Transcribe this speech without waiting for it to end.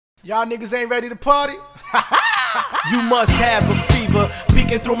Y'all niggas ain't ready to party? You must have a fever,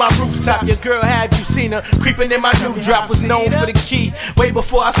 peeking through my rooftop. Your girl, have you seen her? Creeping in my new drop, was known for the key. Way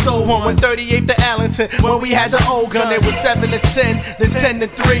before I sold one, when 38th to Allington, when we had the old gun, it was 7 to 10, then 10 to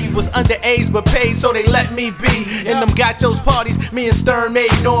 3. Was underage but paid, so they let me be. In them gachos parties, me and Stern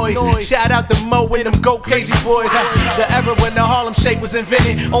made noise. Shout out to Mo and them Go Crazy boys. The era when the Harlem Shake was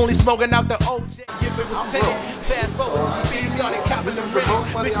invented, only smoking out the OJ if it was tinted. Fast forward the speed, started copping them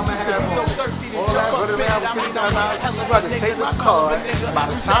riddles. Bitches used to be so thirsty to jump up in it. I mean, I'm a hell of a nigga, the smell of a nigga. By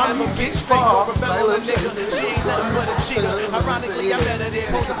the time a bitch straight go rebel a nigga. She ain't nothing but a cheater. Ironically, I met her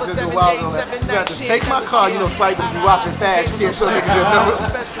there, posing for 7 days, 7 nights. You got to take my car, you know, swipe if you watching fast, you can't show niggas your numbers.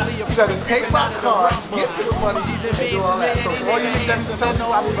 You got to take my car, get to the money, and do all that. So all you niggas that tell me I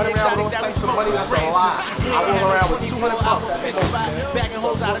run around with all types of money, that's a lie. I walk around with 200 bucks. Backing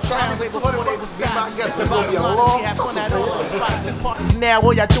hoes out of crowds, they before they was spots. The bottom line is we have fun at all the spots and parties. Now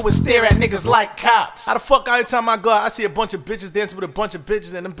all y'all do is stare at niggas like cops. How the fuck every time I go out, I see a bunch of bitches dancing with a bunch of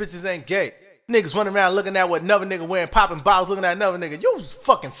bitches and them bitches ain't gay. Niggas running around looking at what another nigga wearing, popping bottles, looking at another nigga. You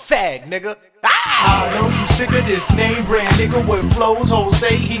fucking fag, nigga. I know you sick of this name brand nigga with flows. Hoes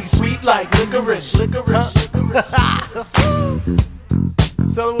say he's sweet like licorice.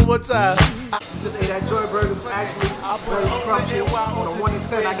 Tell them one time. Just ate that Joy Burger. Actually, I put on 1 to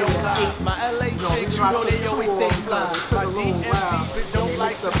 10, I give it an 8. My LA chicks, you know they always stay fly. My DMV bitch don't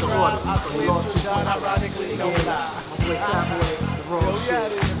like to drive. I swear to God, ironically, no lie.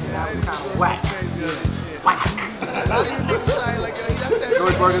 That was kind of whack. Whack.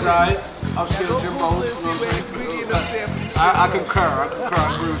 Joy Burger's alright. I'm still Jimbo. I concur. I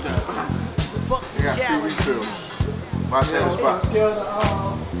agree with that. Yeah, me too. My 10 spots.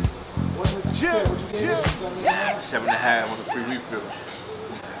 7.5 on the free refill.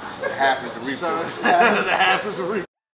 Half is the refill. Half is the refill.